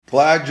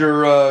Glad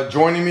you're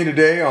joining me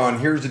today on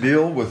Here's the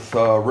Deal with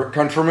Rick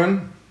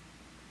Countryman.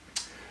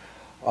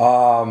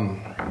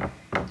 I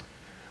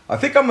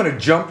think I'm going to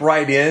jump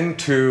right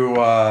into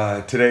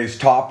today's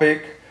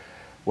topic.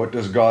 What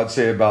does God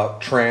say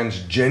about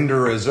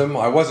transgenderism?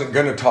 I wasn't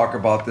going to talk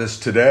about this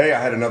today.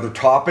 I had another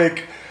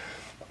topic,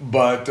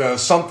 but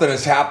something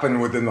has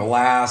happened within the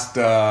last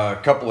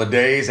couple of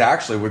days,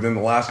 actually within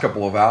the last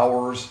couple of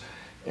hours,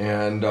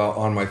 and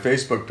on my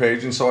Facebook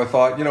page. And so I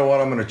thought, you know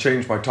what, I'm going to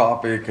change my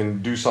topic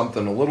and do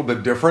something a little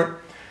bit different.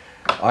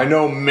 I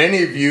know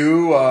many of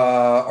you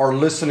are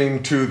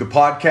listening to the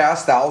podcast,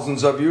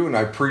 thousands of you, and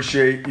I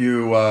appreciate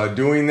you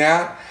doing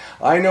that.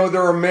 I know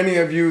there are many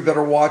of you that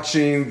are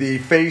watching the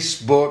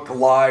Facebook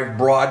live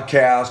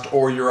broadcast,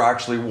 or you're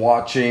actually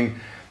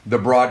watching the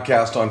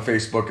broadcast on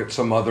Facebook at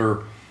some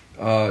other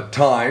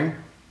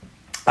time.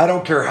 I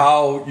don't care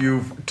how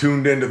you've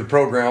tuned into the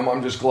program.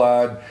 I'm just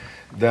glad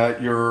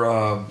that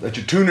you're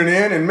tuning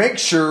in, and make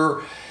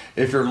sure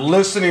if you're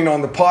listening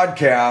on the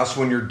podcast,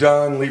 when you're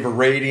done, leave a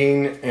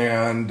rating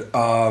and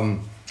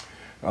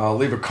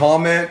leave a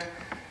comment.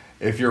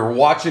 If you're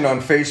watching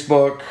on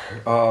Facebook,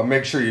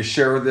 make sure you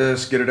share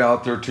this, get it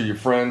out there to your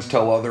friends,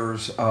 tell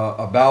others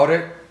about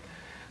it.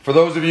 For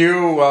those of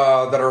you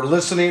that are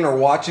listening or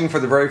watching for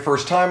the very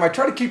first time, I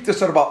try to keep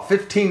this at about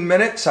 15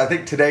 minutes. I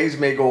think today's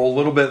may go a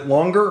little bit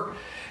longer.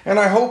 And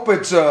I hope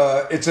it's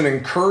an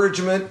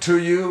encouragement to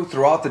you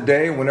throughout the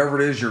day, whenever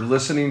it is you're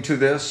listening to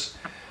this.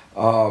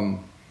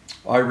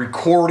 I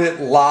record it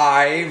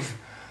live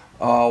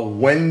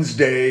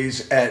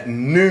Wednesdays at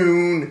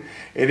noon.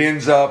 It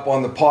ends up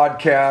on the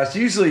podcast,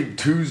 usually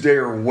Tuesday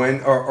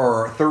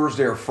or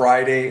Thursday or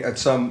Friday. At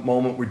some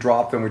moment we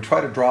drop them. We try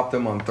to drop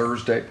them on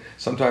Thursday.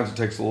 Sometimes it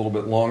takes a little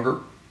bit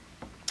longer.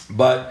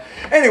 But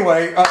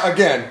anyway,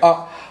 again,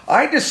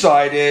 I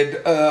decided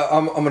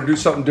I'm going to do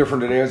something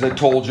different today, as I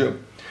told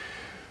you.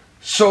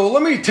 So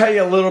let me tell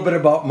you a little bit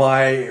about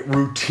my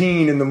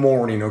routine in the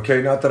morning,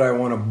 okay? Not that I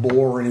want to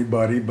bore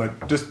anybody,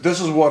 but just this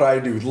is what I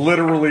do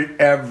literally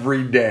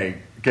every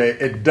day, okay?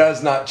 It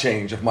does not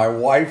change. If my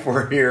wife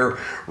were here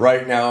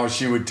right now,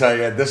 she would tell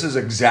you this is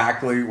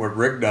exactly what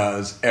Rick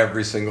does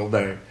every single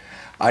day.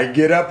 I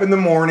get up in the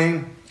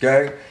morning,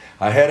 okay?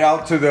 I head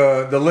out to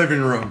the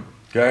living room,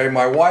 okay?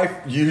 My wife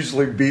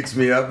usually beats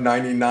me up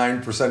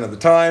 99% of the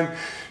time.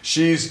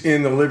 She's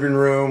in the living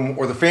room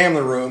or the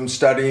family room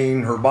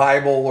studying her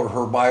Bible or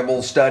her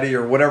Bible study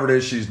or whatever it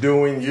is she's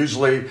doing.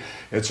 Usually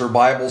it's her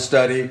Bible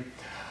study.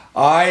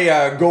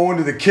 I go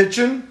into the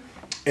kitchen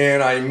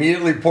and I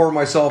immediately pour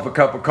myself a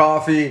cup of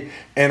coffee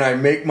and I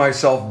make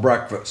myself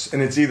breakfast.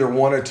 And it's either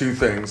one of two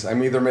things.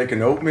 I'm either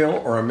making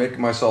oatmeal or I'm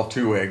making myself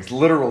 2 eggs.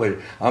 Literally,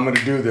 I'm going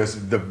to do this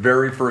the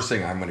very first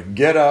thing. I'm going to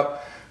get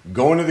up,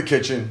 go into the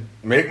kitchen,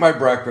 make my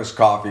breakfast,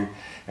 coffee.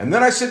 And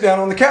then I sit down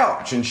on the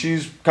couch, and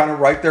she's kind of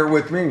right there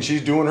with me, and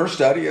she's doing her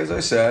study, as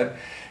I said.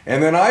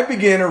 And then I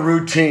begin a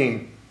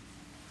routine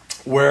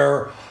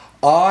where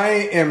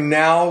I am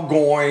now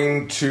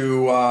going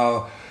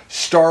to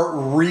start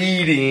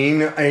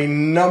reading a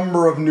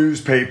number of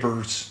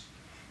newspapers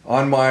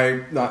on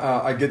my,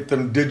 I get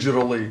them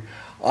digitally.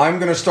 I'm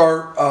going to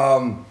start,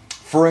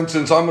 for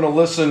instance, I'm going to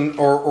listen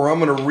or I'm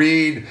going to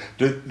read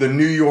the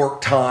New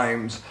York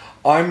Times.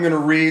 I'm going to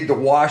read the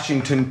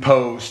Washington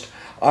Post.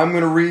 I'm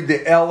going to read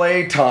the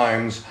LA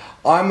Times.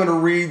 I'm going to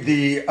read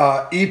the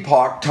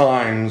Epoch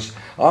Times.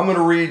 I'm going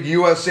to read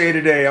USA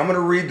Today. I'm going to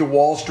read the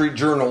Wall Street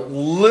Journal.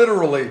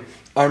 Literally,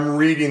 I'm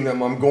reading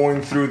them. I'm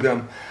going through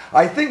them.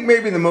 I think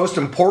maybe the most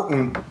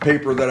important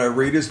paper that I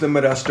read is the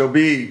Modesto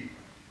Bee.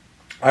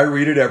 I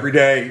read it every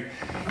day.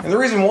 And the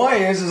reason why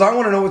is I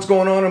want to know what's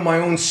going on in my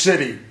own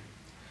city.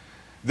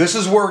 This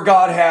is where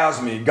God has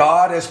me.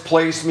 God has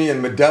placed me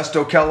in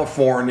Modesto,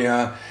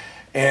 California.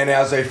 And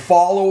as a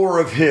follower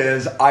of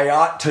His, I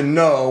ought to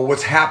know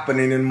what's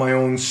happening in my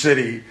own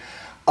city.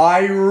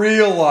 I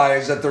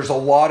realize that there's a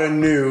lot of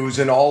news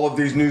in all of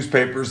these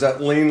newspapers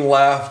that lean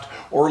left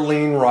or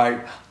lean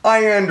right.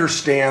 I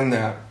understand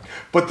that.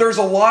 But there's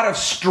a lot of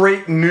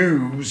straight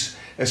news,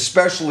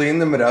 especially in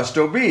the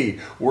Modesto Bee,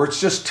 where it's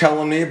just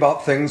telling me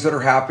about things that are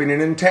happening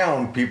in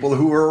town, people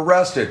who are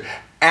arrested,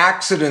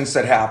 accidents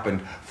that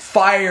happened,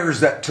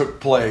 fires that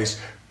took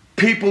place,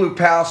 people who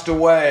passed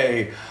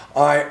away.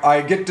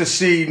 I get to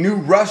see new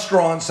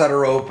restaurants that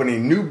are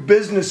opening, new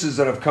businesses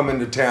that have come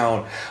into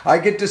town. I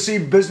get to see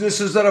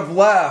businesses that have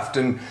left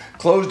and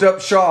closed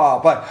up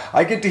shop.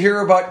 I get to hear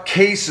about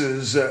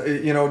cases,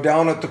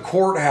 down at the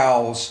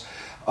courthouse.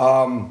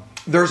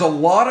 There's a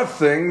lot of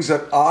things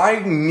that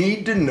I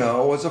need to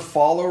know as a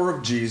follower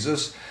of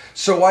Jesus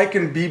so I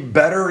can be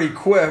better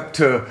equipped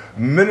to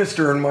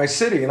minister in my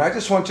city. And I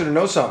just want you to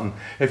know something.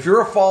 If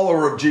you're a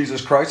follower of Jesus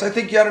Christ, I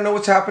think you ought to know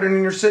what's happening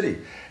in your city.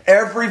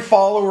 Every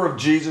follower of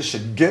Jesus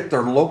should get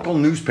their local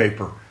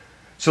newspaper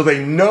so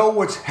they know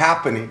what's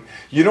happening.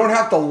 You don't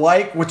have to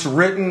like what's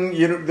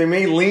written. They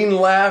may lean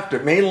left,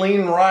 it may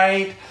lean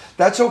right.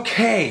 That's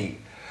okay.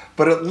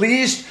 But at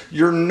least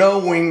you're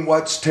knowing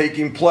what's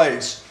taking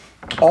place.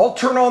 I'll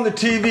turn on the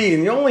TV,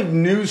 and the only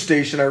news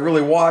station I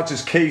really watch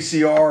is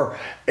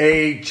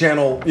KCRA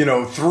channel,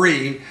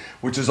 3,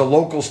 which is a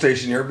local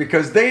station here,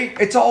 because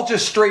it's all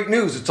just straight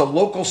news. It's a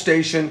local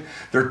station.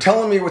 They're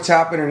telling me what's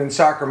happening in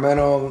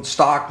Sacramento,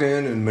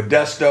 Stockton, and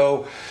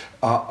Modesto.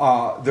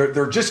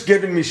 They're just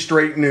giving me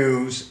straight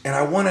news, and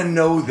I want to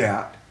know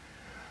that.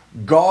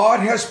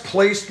 God has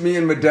placed me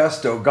in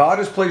Modesto. God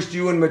has placed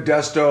you in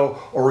Modesto,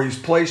 or He's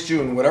placed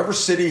you in whatever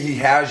city He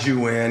has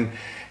you in.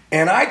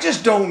 And I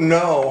just don't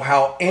know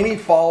how any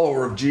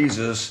follower of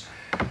Jesus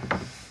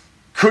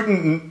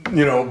couldn't,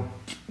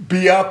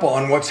 be up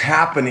on what's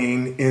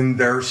happening in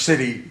their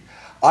city.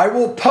 I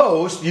will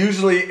post,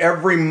 usually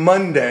every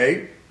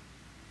Monday,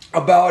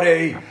 about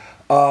a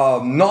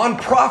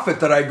nonprofit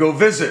that I go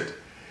visit.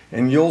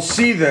 And you'll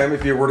see them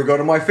if you were to go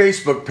to my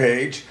Facebook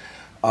page.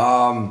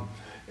 I'm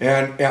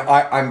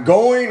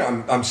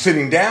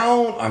sitting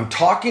down, I'm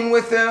talking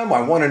with them.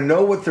 I want to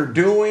know what they're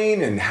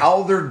doing and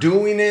how they're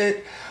doing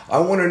it. I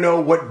want to know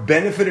what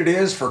benefit it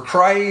is for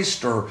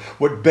Christ, or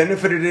what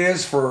benefit it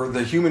is for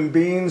the human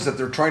beings that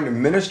they're trying to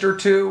minister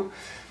to.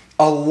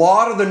 A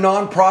lot of the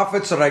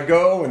nonprofits that I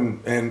go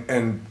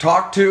and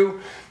talk to,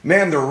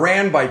 man, they're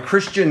ran by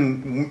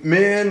Christian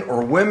men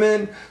or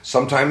women.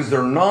 Sometimes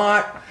they're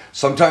not.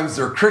 Sometimes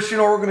they're Christian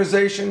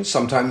organizations.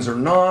 Sometimes they're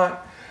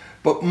not.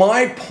 But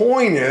my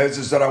point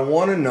is that I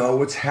want to know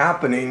what's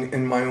happening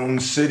in my own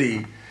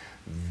city.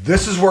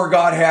 This is where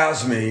God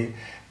has me,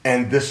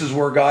 and this is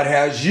where God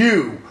has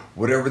you,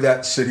 whatever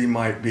that city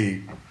might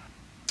be.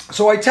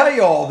 So I tell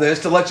you all this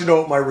to let you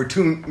know what my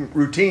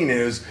routine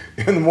is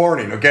in the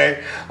morning,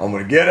 okay? I'm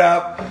going to get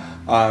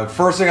up.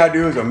 First thing I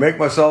do is I make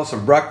myself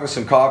some breakfast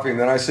and coffee, and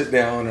then I sit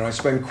down and I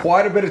spend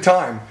quite a bit of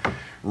time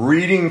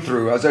reading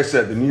through, as I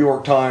said, the New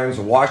York Times,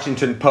 the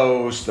Washington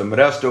Post, the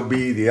Modesto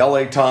Bee, the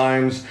LA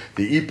Times,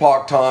 the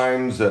Epoch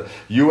Times, the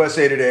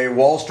USA Today,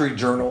 Wall Street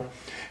Journal.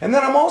 And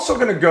then I'm also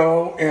going to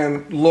go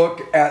and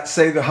look at,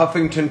 say, the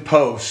Huffington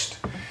Post.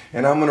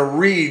 And I'm going to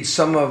read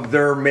some of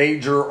their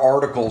major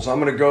articles. I'm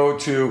going to go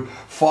to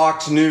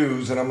Fox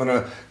News, and I'm going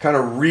to kind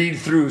of read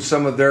through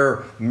some of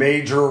their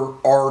major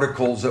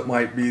articles that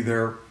might be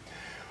there.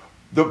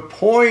 The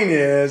point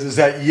is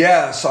that,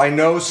 yes, I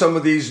know some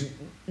of these,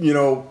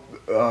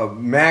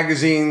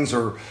 magazines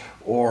or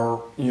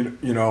apps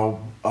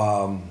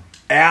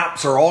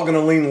are all going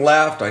to lean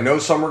left. I know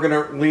some are going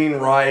to lean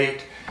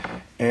right.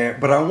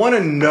 But I want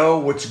to know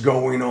what's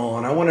going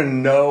on. I want to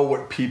know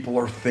what people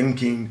are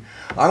thinking.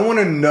 I want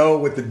to know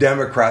what the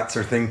Democrats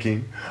are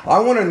thinking. I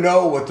want to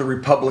know what the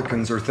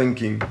Republicans are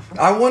thinking.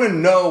 I want to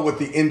know what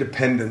the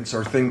independents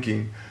are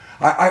thinking.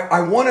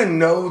 I want to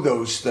know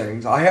those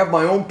things. I have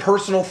my own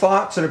personal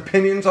thoughts and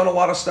opinions on a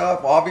lot of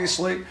stuff,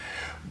 obviously.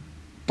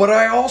 But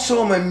I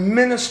also am a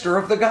minister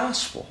of the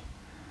gospel.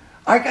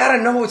 I got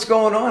to know what's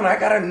going on. I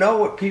got to know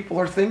what people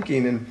are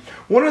thinking. And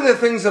one of the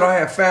things that I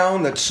have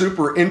found that's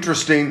super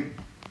interesting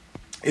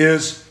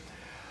is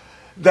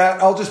that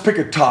I'll just pick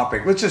a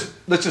topic. Let's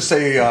just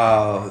say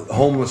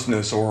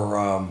homelessness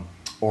or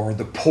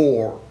the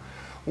poor.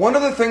 One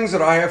of the things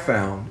that I have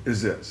found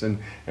is this, and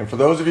for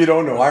those of you who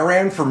don't know, I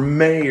ran for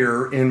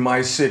mayor in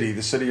my city,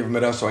 the city of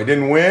Modesto. I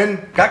didn't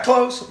win, got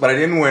close, but I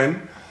didn't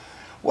win.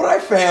 What I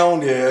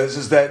found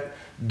is that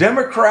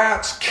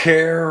Democrats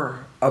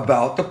care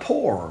about the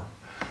poor.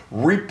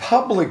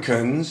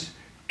 Republicans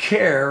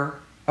care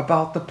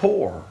about the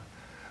poor.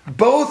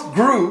 Both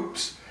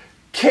groups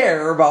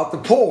care about the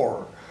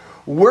poor.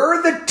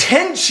 Where the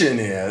tension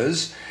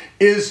is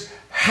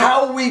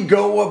how we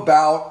go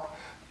about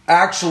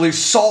actually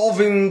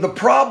solving the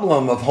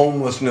problem of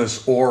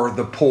homelessness or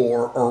the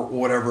poor or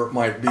whatever it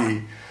might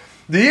be.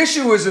 The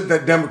issue isn't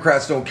that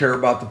Democrats don't care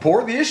about the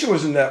poor. The issue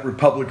isn't that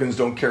Republicans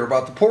don't care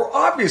about the poor.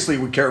 Obviously,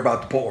 we care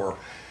about the poor.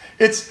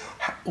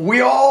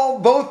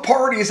 Both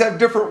parties have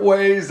different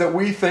ways that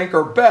we think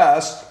are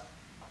best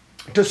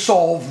to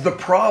solve the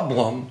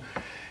problem.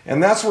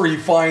 And that's where you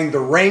find the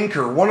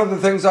rancor. One of the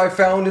things I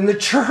found in the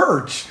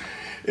church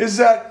is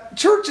that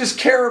churches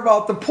care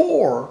about the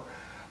poor.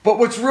 But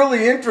what's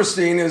really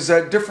interesting is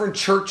that different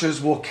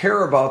churches will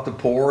care about the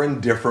poor in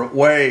different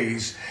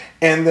ways.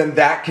 And then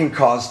that can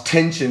cause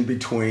tension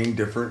between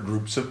different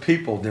groups of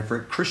people,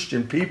 different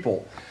Christian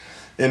people.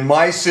 In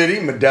my city,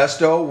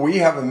 Modesto, we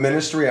have a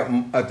ministry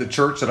at the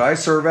church that I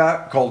serve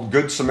at called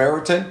Good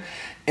Samaritan.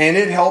 And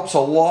it helps a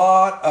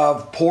lot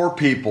of poor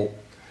people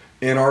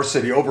in our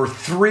city. Over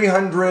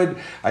 300,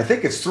 I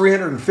think it's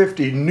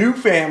 350 new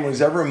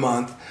families every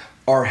month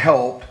are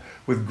helped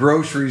with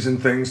groceries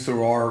and things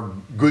through our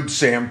Good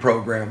Sam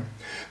program.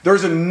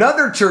 There's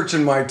another church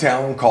in my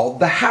town called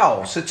The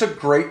House. It's a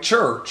great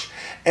church.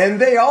 And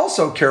they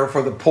also care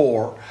for the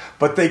poor.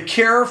 But they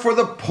care for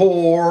the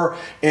poor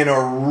in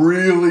a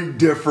really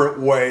different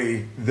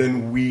way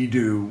than we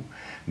do.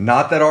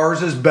 Not that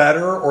ours is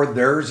better or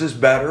theirs is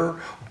better.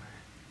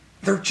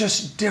 They're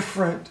just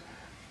different.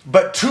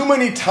 But too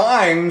many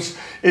times,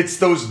 it's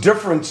those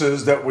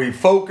differences that we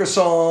focus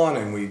on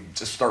and we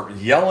just start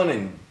yelling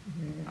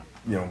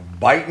and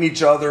biting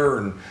each other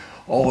and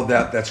all of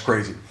that. That's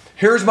crazy.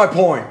 Here's my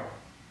point.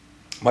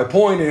 My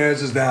point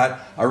is that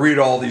I read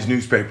all these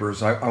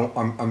newspapers.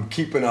 I'm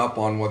keeping up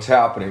on what's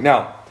happening.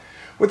 Now,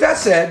 with that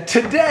said,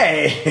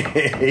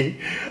 today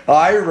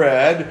I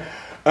read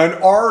an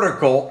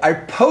article. I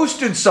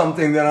posted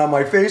something that on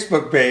my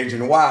Facebook page,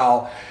 and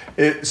wow,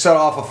 it set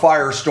off a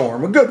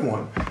firestorm, a good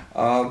one.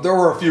 There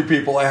were a few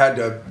people, I had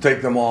to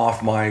take them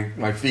off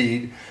my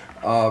feed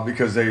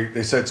because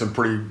they said some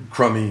pretty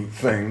crummy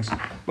things.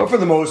 But for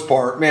the most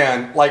part,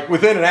 man, like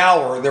within an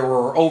hour, there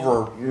were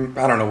over,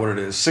 I don't know what it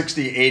is,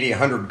 60, 80,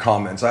 100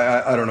 comments.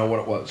 I don't know what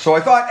it was. So I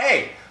thought,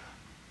 hey,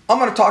 I'm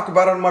going to talk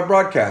about it on my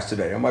broadcast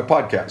today, on my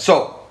podcast.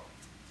 So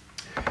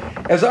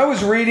as I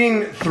was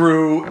reading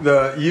through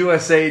the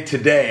USA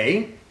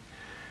Today,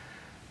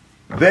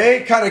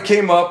 they kind of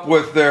came up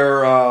with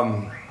their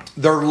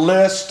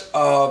list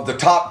of the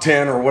top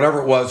 10 or whatever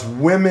it was,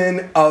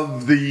 women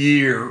of the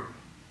year.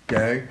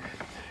 Okay.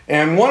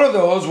 And one of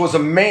those was a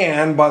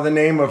man by the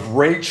name of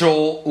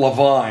Rachel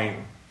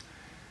Levine.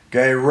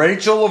 Okay.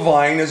 Rachel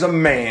Levine is a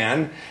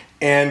man,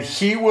 and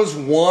he was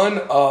one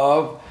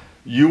of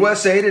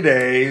USA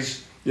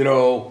Today's,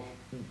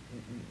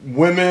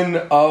 women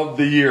of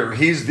the year.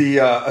 He's the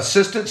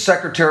Assistant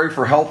Secretary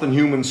for Health and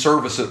Human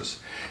Services.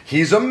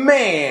 He's a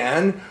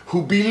man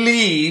who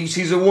believes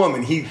he's a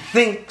woman. He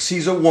thinks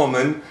he's a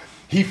woman.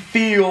 He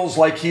feels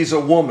like he's a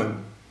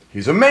woman.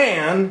 He's a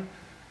man,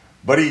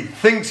 but he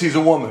thinks he's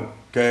a woman.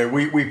 Okay,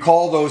 we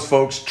call those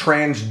folks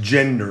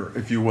transgender,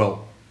 if you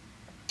will.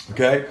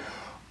 Okay.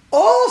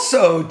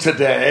 Also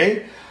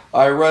today,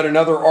 I read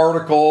another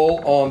article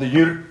on the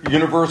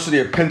University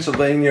of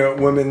Pennsylvania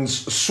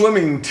women's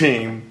swimming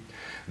team.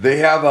 They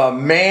have a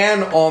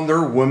man on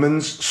their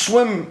women's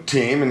swim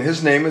team, and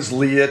his name is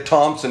Leah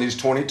Thompson. He's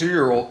 22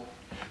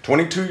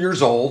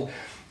 years old,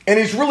 and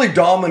he's really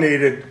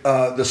dominated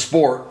the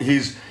sport.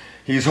 He's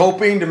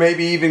hoping to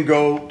maybe even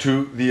go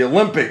to the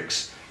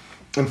Olympics.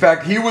 In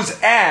fact, he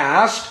was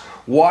asked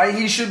why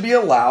he should be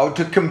allowed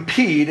to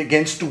compete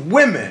against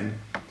women.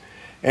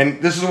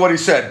 And this is what he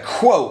said,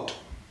 quote,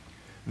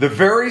 "The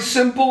very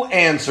simple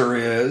answer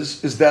is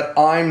that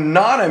I'm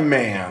not a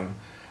man.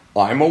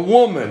 I'm a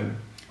woman.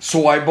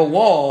 So I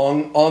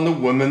belong on the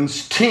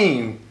women's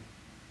team."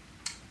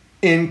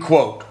 End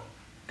quote.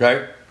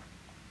 Okay?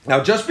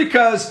 Now, just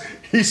because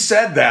he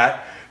said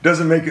that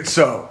doesn't make it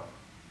so.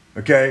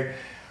 Okay?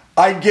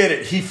 I get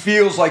it. He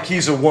feels like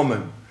he's a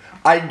woman.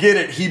 I get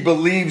it. He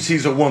believes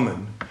he's a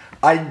woman.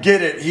 I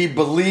get it. He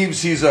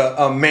believes he's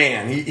a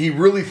man. He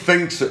really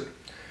thinks it.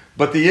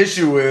 But the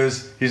issue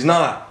is he's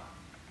not.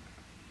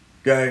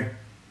 Okay?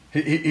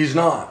 He's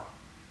not.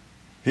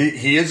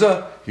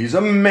 He's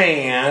a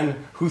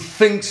man who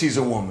thinks he's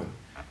a woman.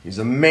 He's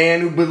a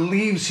man who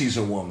believes he's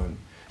a woman.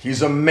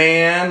 He's a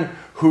man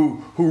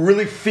who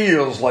really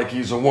feels like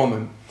he's a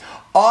woman.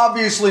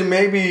 Obviously,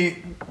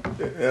 maybe,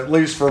 at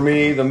least for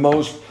me, the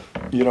most,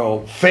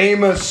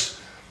 famous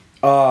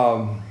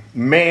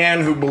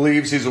man who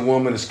believes he's a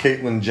woman is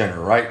Caitlyn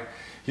Jenner, right?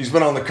 He's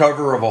been on the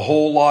cover of a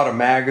whole lot of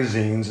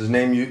magazines. His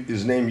name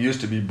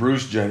used to be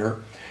Bruce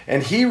Jenner,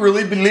 and he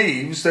really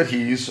believes that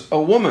he's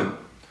a woman.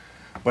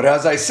 But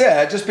as I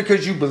said, just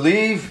because he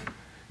believes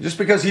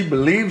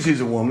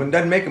he's a woman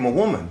doesn't make him a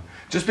woman.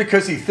 Just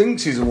because he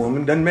thinks he's a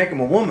woman doesn't make him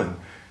a woman.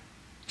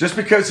 Just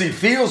because he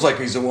feels like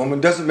he's a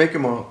woman doesn't make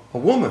him a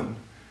woman.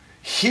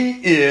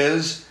 He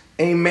is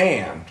a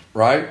man,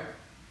 right?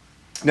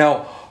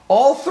 Now,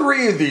 all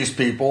three of these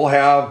people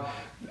have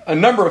a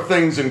number of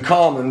things in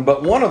common,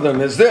 but one of them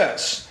is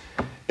this,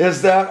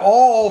 is that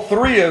all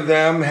three of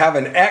them have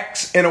an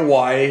X and a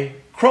Y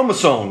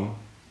chromosome,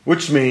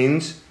 which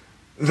means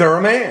they're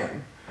a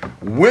man.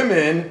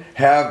 Women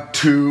have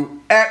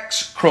two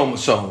X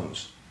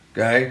chromosomes,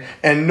 okay?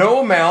 And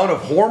no amount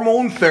of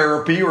hormone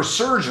therapy or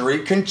surgery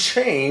can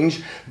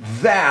change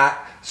that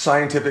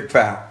scientific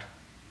fact,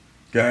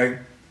 okay?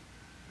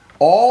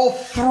 All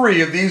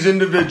three of these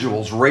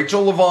individuals,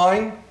 Rachel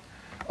Levine,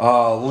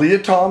 Leah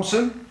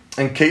Thompson,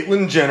 and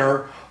Caitlyn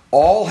Jenner,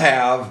 all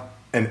have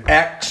an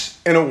X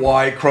and a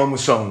Y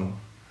chromosome.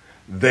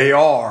 They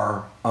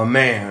are a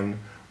man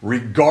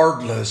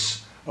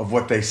regardless of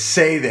what they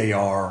say they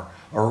are,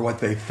 or what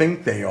they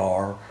think they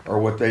are, or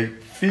what they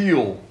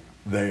feel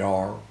they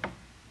are.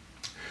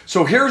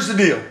 So here's the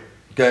deal,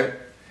 okay?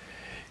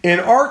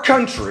 In our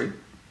country,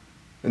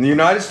 in the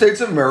United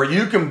States of America,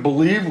 you can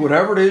believe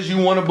whatever it is you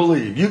want to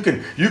believe. You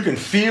can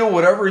feel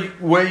whatever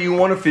way you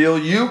want to feel.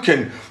 You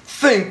can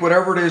think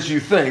whatever it is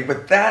you think,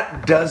 but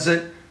that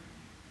doesn't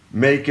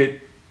make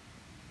it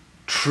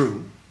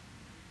true,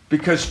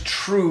 because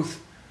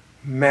truth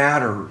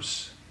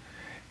matters.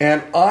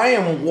 And I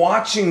am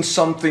watching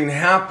something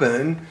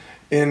happen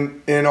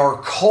in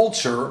our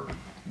culture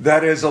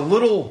that is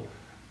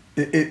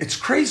it's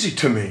crazy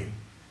to me.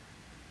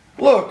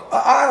 Look,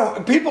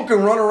 people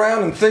can run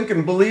around and think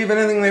and believe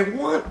anything they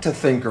want to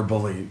think or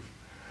believe.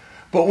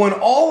 But when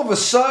all of a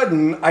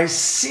sudden I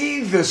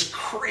see this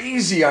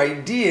crazy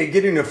idea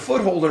getting a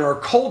foothold in our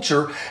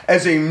culture,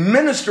 as a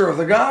minister of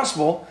the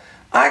gospel,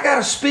 I got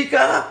to speak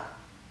up.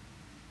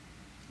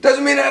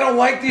 Doesn't mean I don't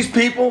like these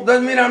people.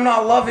 Doesn't mean I'm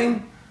not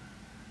loving.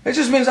 It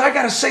just means I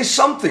got to say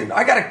something.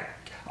 I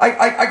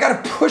I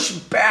got to push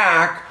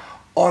back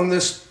on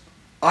this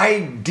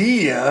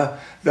idea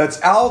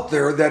that's out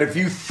there that if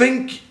you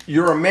think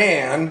you're a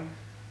man,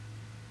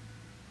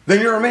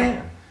 then you're a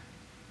man.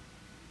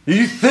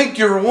 You think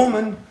you're a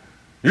woman,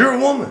 you're a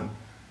woman.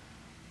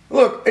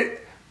 Look,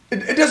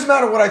 it doesn't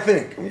matter what I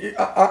think.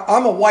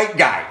 I'm a white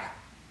guy.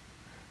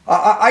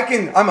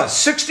 I'm a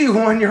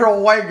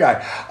 61-year-old white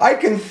guy. I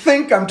can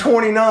think I'm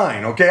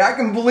 29, okay? I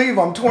can believe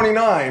I'm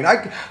 29.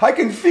 I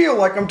can feel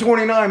like I'm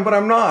 29, but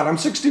I'm not. I'm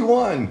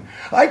 61.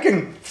 I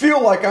can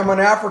feel like I'm an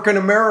African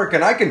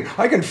American. I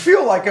can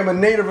feel like I'm a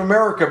Native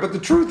American, but the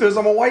truth is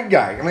I'm a white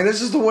guy. I mean,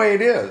 this is the way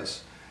it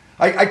is.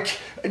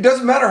 It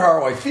doesn't matter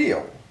how I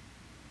feel.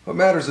 What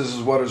matters is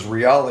what is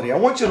reality. I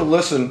want you to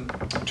listen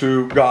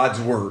to God's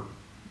word.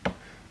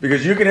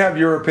 Because you can have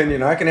your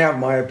opinion, I can have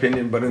my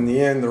opinion, but in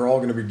the end, they're all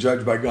going to be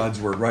judged by God's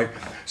word, right?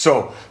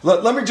 So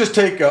let me just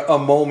take a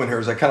moment here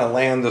as I kind of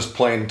land this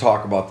plane and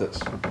talk about this.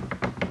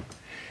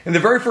 In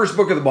the very first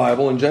book of the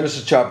Bible, in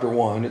Genesis chapter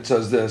 1, it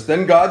says this,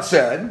 "Then God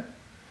said,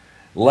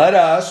 'Let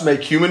us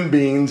make human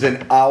beings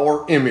in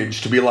our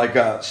image to be like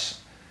us.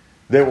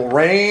 They will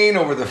reign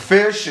over the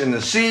fish in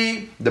the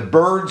sea, the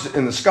birds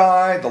in the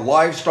sky, the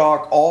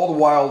livestock, all the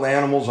wild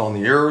animals on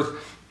the earth,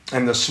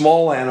 and the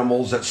small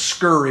animals that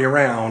scurry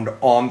around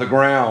on the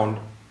ground.'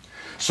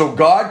 So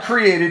God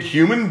created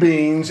human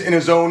beings in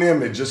his own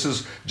image." This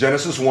is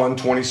Genesis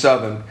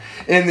 1:27.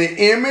 "In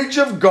the image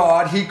of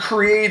God, he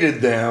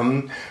created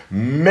them,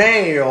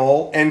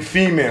 male and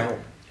female."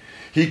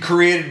 He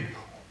created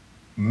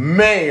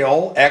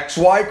male,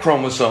 XY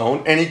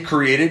chromosome, and he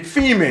created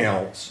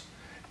females,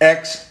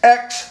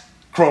 XX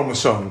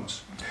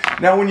chromosomes.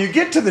 Now, when you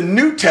get to the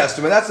New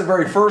Testament, that's the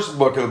very first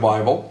book of the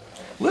Bible,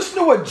 listen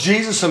to what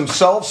Jesus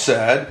himself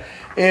said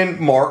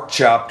in Mark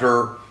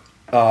chapter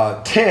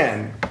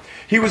 10.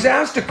 He was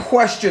asked a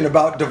question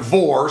about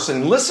divorce,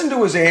 and listen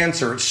to his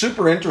answer. It's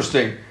super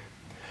interesting.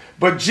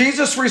 But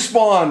Jesus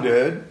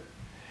responded,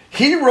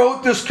 "He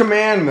wrote this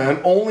commandment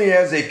only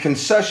as a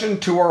concession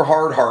to our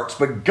hard hearts,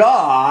 but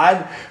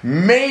God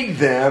made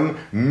them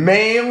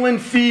male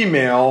and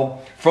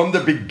female from the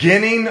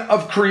beginning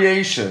of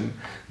creation.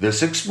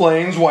 This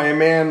explains why a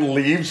man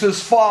leaves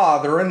his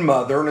father and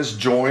mother and is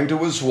joined to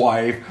his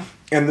wife,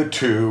 and the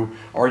two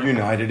are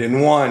united in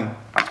one."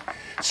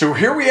 So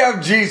here we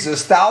have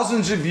Jesus,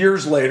 thousands of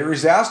years later.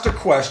 He's asked a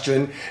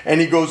question,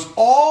 and he goes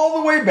all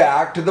the way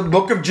back to the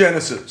book of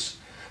Genesis.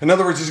 In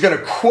other words, he's going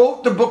to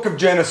quote the book of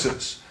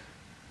Genesis.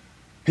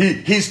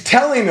 He's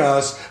telling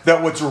us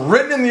that what's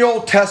written in the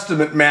Old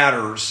Testament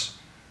matters.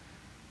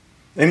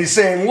 And he's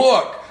saying,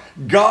 look,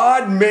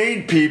 God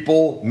made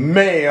people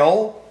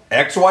male,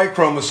 XY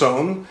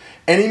chromosome,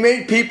 and he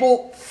made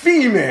people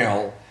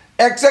female,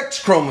 XX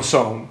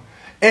chromosome.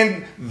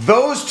 And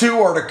those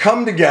two are to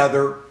come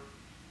together,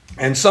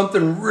 and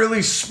something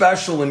really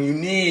special and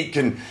unique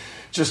and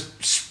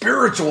just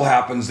spiritual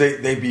happens.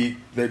 They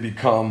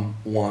become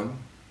one.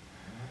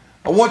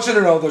 I want you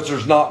to know that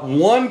there's not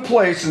one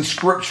place in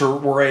Scripture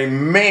where a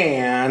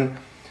man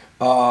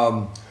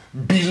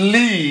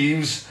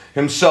believes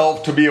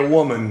himself to be a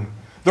woman.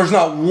 There's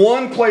not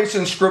one place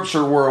in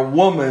Scripture where a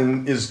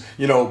woman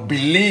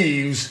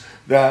believes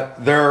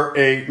that they're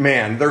a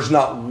man. There's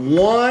not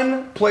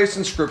one place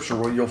in Scripture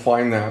where you'll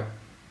find that.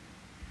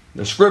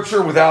 The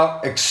Scripture,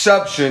 without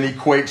exception,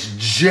 equates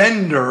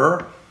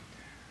gender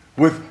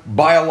with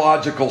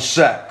biological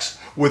sex.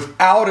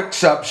 Without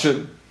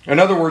exception. In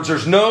other words,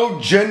 there's no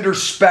gender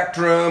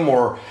spectrum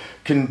or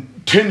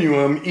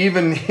continuum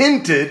even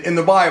hinted in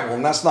the Bible.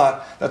 And that's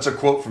a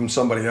quote from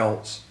somebody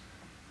else.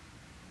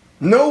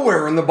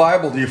 Nowhere in the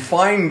Bible do you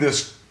find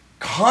this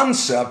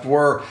concept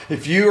where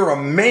if you're a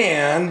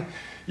man,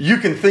 you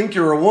can think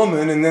you're a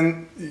woman and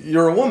then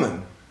you're a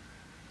woman.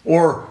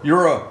 Or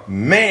you're a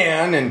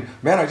man and,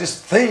 man, I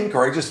just think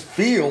or I just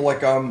feel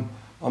like I'm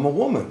a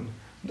woman.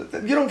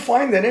 You don't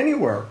find that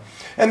anywhere.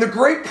 And the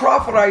great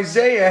prophet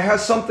Isaiah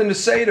has something to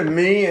say to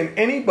me and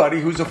anybody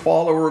who's a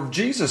follower of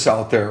Jesus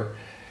out there.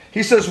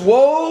 He says,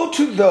 "Woe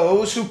to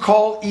those who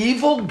call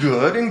evil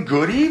good and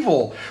good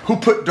evil, who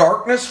put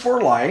darkness for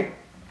light,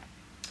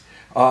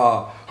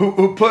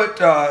 who put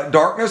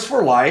darkness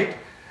for light,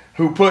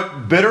 who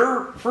put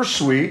bitter for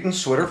sweet and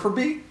sweeter for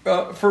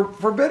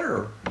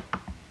bitter."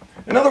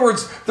 In other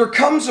words, there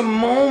comes a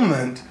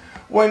moment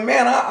when,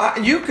 man,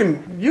 you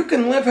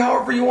can live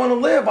however you want to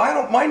live.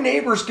 My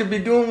neighbors could be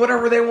doing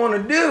whatever they want to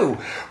do.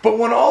 But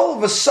when all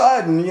of a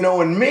sudden,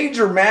 in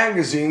major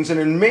magazines and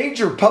in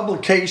major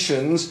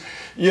publications,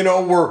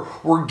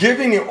 we're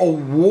giving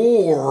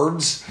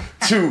awards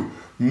to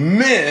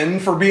men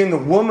for being a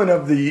woman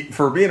of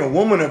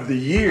the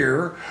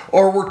year,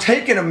 or we're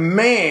taking a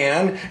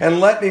man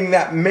and letting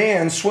that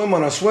man swim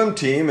on a swim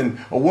team and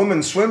a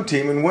women's swim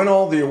team and win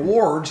all the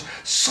awards,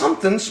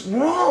 something's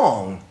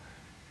wrong.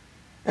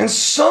 And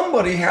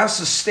somebody has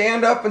to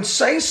stand up and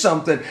say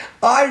something.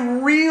 I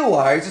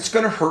realize it's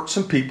going to hurt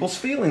some people's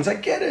feelings. I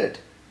get it.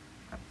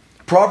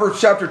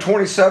 Proverbs chapter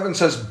 27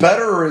 says,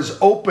 "Better is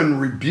open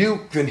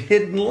rebuke than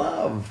hidden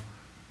love."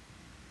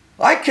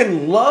 I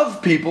can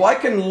love people. I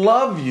can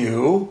love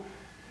you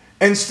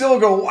and still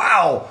go,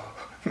 wow,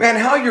 man,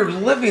 how you're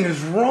living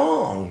is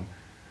wrong.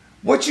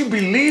 What you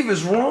believe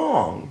is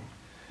wrong.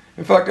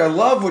 In fact, I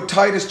love what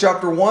Titus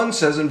chapter 1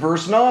 says in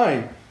verse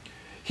 9.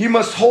 He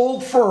must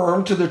hold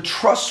firm to the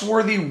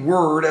trustworthy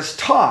word as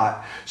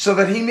taught, so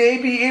that he may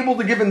be able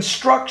to give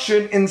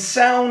instruction in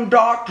sound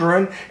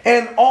doctrine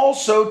and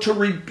also to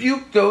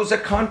rebuke those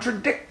that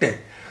contradict it.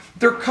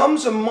 There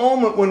comes a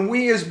moment when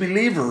we as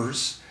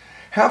believers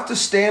have to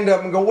stand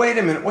up and go, wait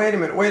a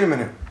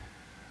minute.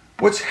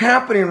 What's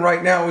happening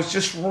right now is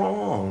just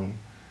wrong.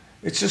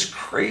 It's just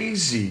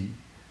crazy.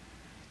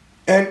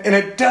 And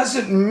it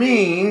doesn't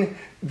mean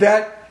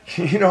that,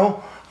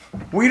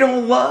 we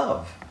don't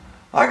love.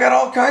 I got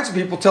all kinds of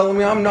people telling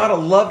me I'm not a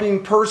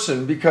loving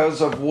person because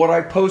of what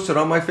I posted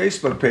on my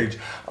Facebook page.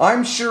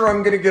 I'm sure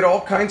I'm going to get all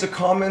kinds of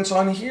comments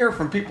on here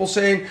from people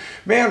saying,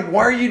 man,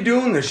 why are you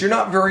doing this? You're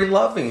not very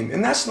loving.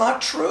 And that's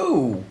not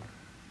true.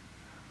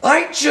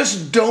 I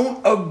just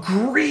don't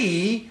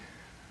agree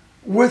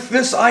with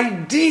this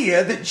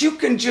idea that you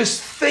can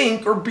just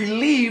think or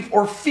believe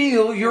or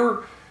feel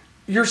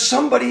you're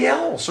somebody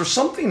else or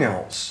something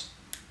else.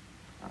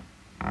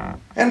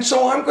 And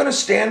so I'm going to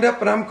stand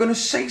up and I'm going to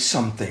say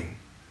something.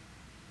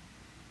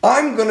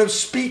 I'm going to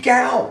speak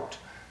out.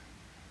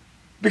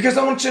 Because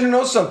I want you to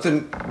know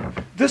something.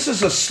 This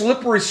is a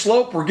slippery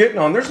slope we're getting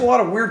on. There's a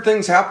lot of weird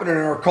things happening in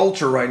our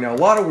culture right now. A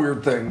lot of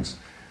weird things.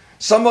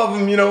 Some of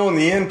them, in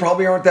the end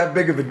probably aren't that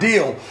big of a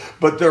deal.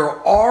 But there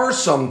are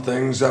some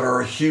things that are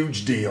a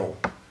huge deal.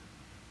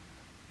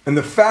 And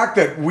the fact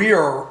that we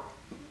are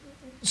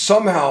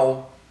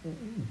somehow,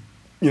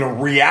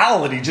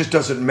 reality just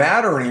doesn't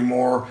matter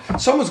anymore.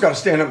 Someone's got to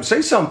stand up and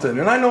say something.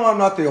 And I know I'm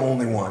not the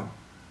only one.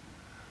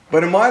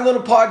 But in my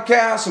little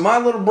podcast, in my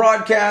little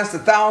broadcast, the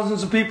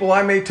thousands of people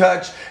I may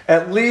touch,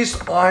 at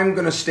least I'm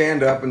going to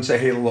stand up and say,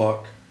 hey,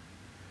 look,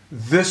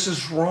 this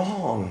is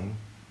wrong.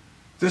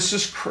 This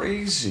is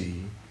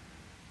crazy.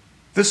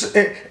 This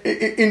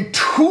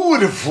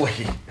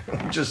intuitively,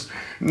 just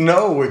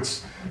know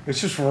it's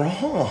just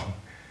wrong.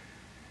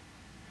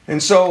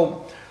 And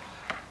so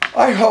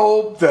I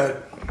hope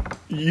that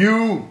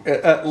you,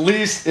 at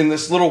least in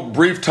this little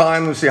brief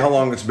time, let's see how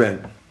long it's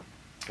been.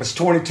 It's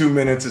 22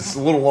 minutes. It's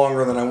a little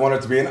longer than I want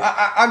it to be. And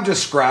I'm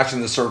just scratching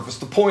the surface.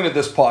 The point of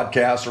this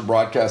podcast or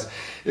broadcast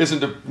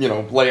isn't to,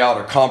 lay out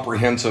a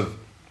comprehensive,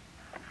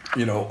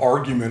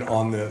 argument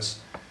on this.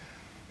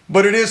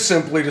 But it is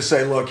simply to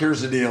say, look,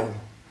 here's the deal.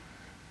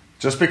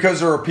 Just because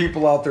there are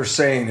people out there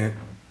saying it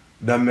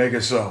doesn't make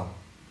it so.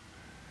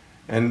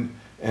 And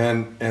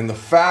the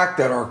fact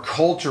that our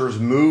culture is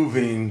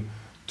moving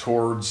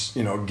towards,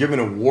 giving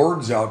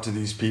awards out to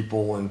these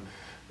people, and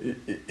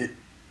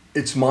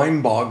it's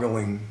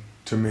mind-boggling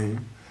to me.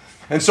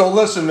 And so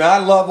listen, man, I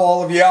love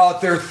all of you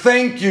out there.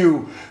 Thank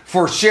you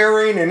for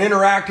sharing and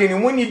interacting.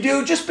 And when you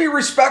do, just be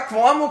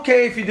respectful. I'm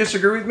okay if you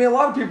disagree with me. A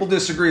lot of people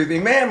disagree with me.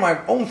 Man,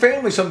 my own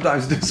family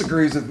sometimes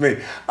disagrees with me.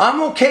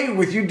 I'm okay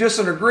with you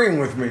disagreeing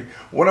with me.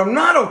 What I'm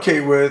not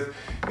okay with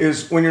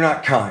is when you're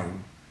not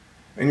kind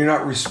and you're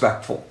not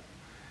respectful.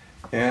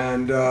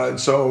 And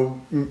so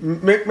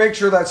make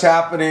sure that's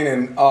happening.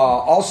 And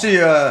I'll see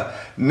you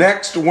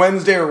next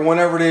Wednesday or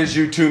whenever it is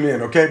you tune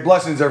in. Okay?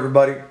 Blessings,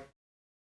 everybody.